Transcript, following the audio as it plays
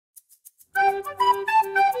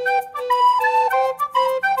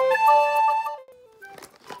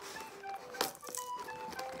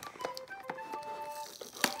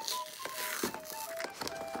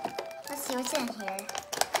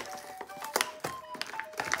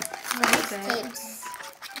tapes.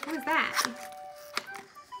 What is that?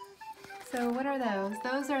 So what are those?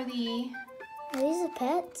 Those are the... Are these the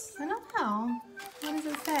pets? I don't know. What does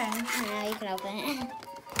it say? I don't know, you can open it.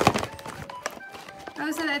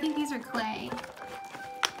 Oh, so I think these are clay.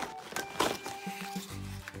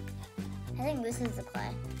 I think this is the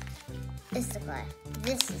clay. This is the clay.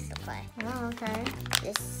 This is the clay. Oh, okay.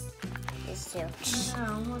 This too. I don't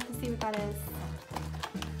know. We'll have to see what that is.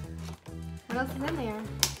 What else is in there?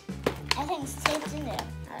 I think it's taped in there,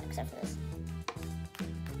 except for this.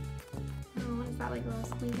 Oh, what is that, like a little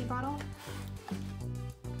squeezy bottle?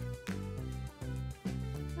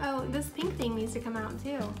 Oh, this pink thing needs to come out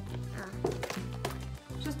too. Oh.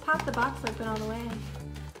 Just pop the box open all the way.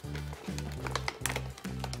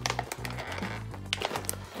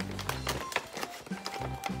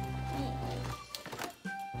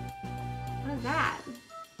 What is that?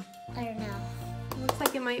 I don't know. It looks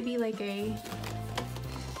like it might be like a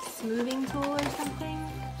smoothing tool or something.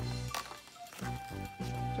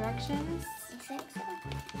 Directions? You think so?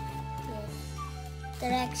 Yes.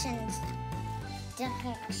 Directions.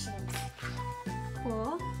 Directions.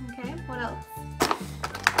 Cool. Okay, what else?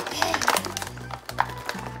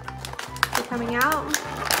 Is it coming out?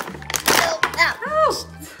 Oh, Oh!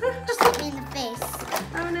 just hit me in the face.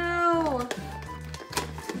 Oh no!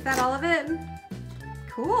 Is that all of it?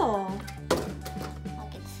 Cool. I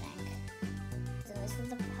can think. So this is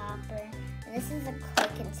the popper, and this is the clay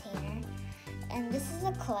container, and this is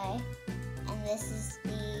the clay, and this is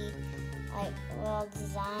the like little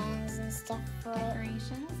designs and stuff for it.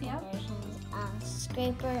 Decorations, yep. Decorations,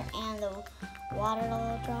 scraper and the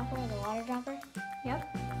water dropper.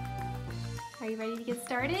 Yep. Are you ready to get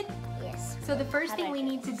started? Yes. So the first How do thing I we do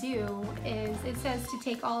need to do is, it says to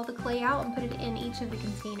take all the clay out and put it in each of the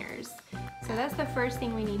containers. So that's the first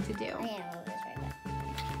thing we need to do. I'm gonna move this right back.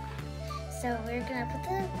 So we're gonna put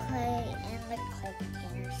the clay in the clay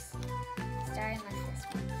containers, starting with this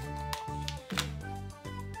one.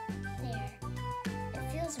 There. It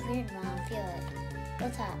feels weird, Mom. Feel it.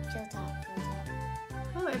 Feel top. Feel top. Feel top.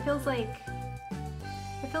 Oh, it feels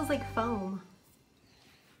like foam.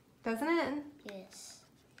 Doesn't it? Yes.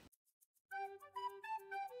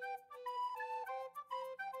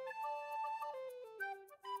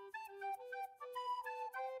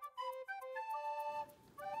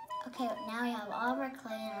 Okay, now we have all of our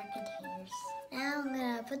clay in our containers. Now I'm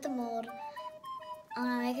gonna put the mold. I'm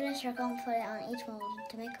gonna make it a circle and put it on each mold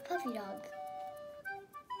to make a puppy dog.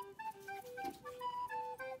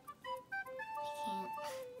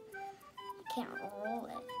 I can't roll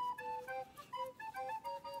it.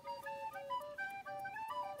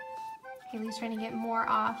 Haley's trying to get more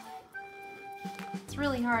off. It's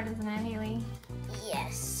really hard, isn't it, Haley?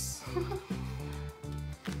 Yes.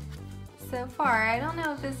 So far, I don't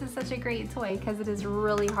know if this is such a great toy because it is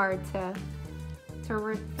really hard to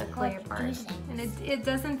rip the clay apart. And it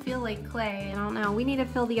doesn't feel like clay. I don't know. We need to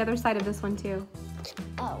fill the other side of this one too.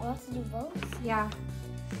 Oh, we'll have to do both? Yeah,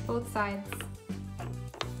 both sides.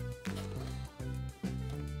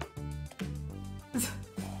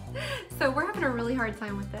 So we're having a really hard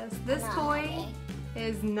time with this. This toy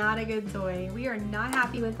is not a good toy. We are not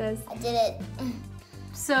happy with this. I did it.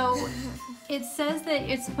 So it says that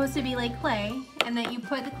it's supposed to be like clay and that you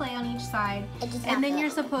put the clay on each side and then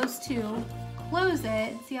you're supposed to close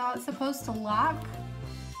it. See how it's supposed to lock?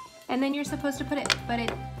 And then you're supposed to put it, but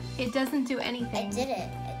it doesn't do anything. I did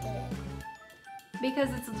it. Because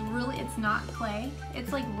it's not clay.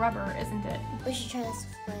 It's like rubber, isn't it? We should try this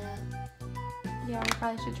with Playdoh. Yeah, we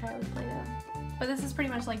probably should try it with Play-Doh. But this is pretty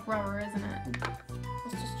much like rubber, isn't it?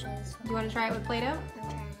 Let's just try this one. Do you want to try it with Play-Doh? I'm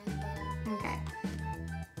trying it with Playdoh. Okay.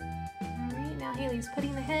 Alright, now Haley's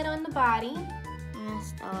putting the head on the body.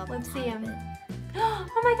 Let's see him.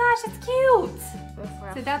 Oh my gosh, it's cute!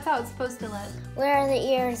 So that's how it's supposed to look. Where are the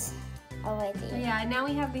ears? Oh wait, the ears. Yeah, now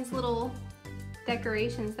we have these little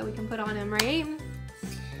decorations that we can put on him, right?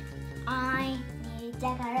 I need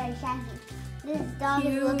decorations. This dog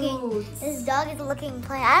is looking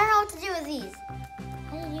plain. I don't know what to do with these.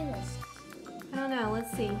 How do you do this? I don't know,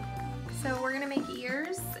 let's see. So we're gonna make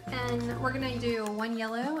ears and we're gonna do one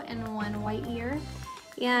yellow and one white ear.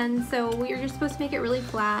 And so we're just supposed to make it really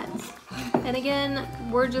flat. And again,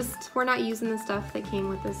 we're not using the stuff that came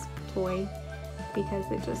with this toy because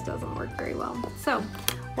it just doesn't work very well. So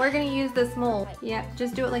we're gonna use this mold. Yep,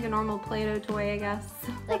 just do it like a normal Play-Doh toy, I guess.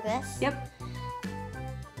 Like this? Yep.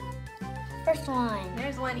 First one.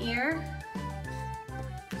 There's one ear.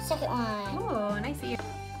 Second one. Oh, nice ear.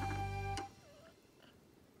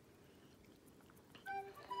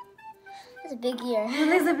 That's a big ear. That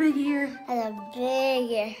is a big ear. That's a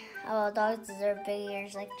big ear. Oh, well, dogs deserve big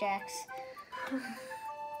ears like Jack's.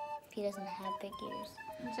 He doesn't have big ears.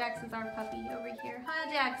 Jax is our puppy over here. Hi,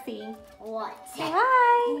 Jaxie. What? Say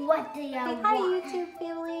hi. What do you Say want? hi, YouTube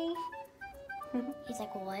family. He's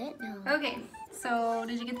like, what? No. Okay, so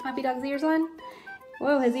did you get the puppy dog's ears on?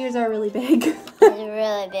 Whoa, his ears are really big. He's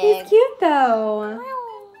really big. He's cute though.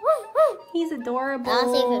 He's adorable.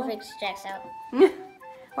 I'll see if it freaks Jax out.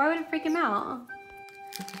 Why would it freak him out?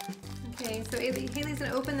 Okay, so Haley's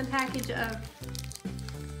gonna open the package of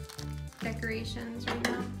decorations right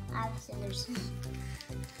now. I have scissors.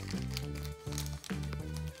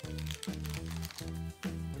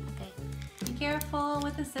 Okay. Be careful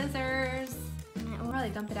with the scissors. We'll probably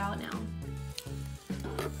dump it out now.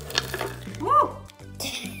 Woo!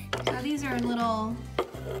 So these are little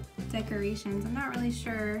decorations. I'm not really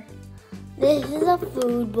sure. This is a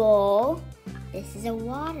food bowl. This is a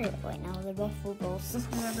water. Wait, no, they're both food bowls.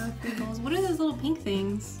 They're both food bowls. What are those little pink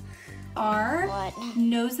things? Are What?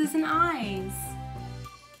 noses and eyes.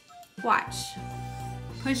 Watch.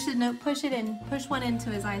 Push it in. Push one into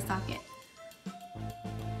his eye socket.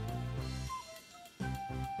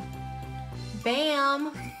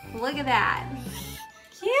 Bam! Look at that.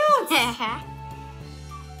 Cute!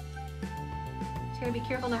 You gotta be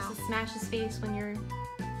careful not to smash his face when you're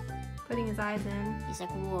putting his eyes in. He's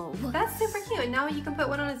like, whoa. That's super cute. Now you can put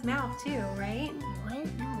one on his mouth too, right? What?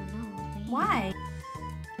 No. Why?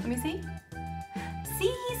 Let me see.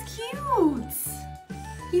 See, he's cute.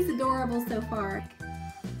 He's adorable so far.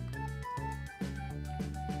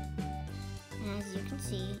 And as you can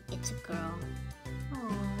see, it's a girl.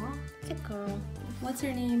 Aww. It's a girl. What's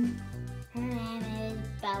her name? Her name is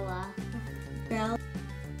Bella. Belle.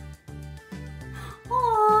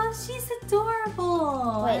 Aw, she's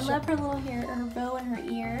adorable. Wait, I love her little hair, her bow in her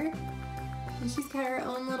ear. And she's got her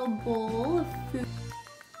own little bowl of food.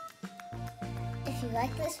 If you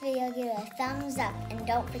like this video, give it a thumbs up and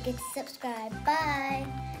don't forget to subscribe. Bye!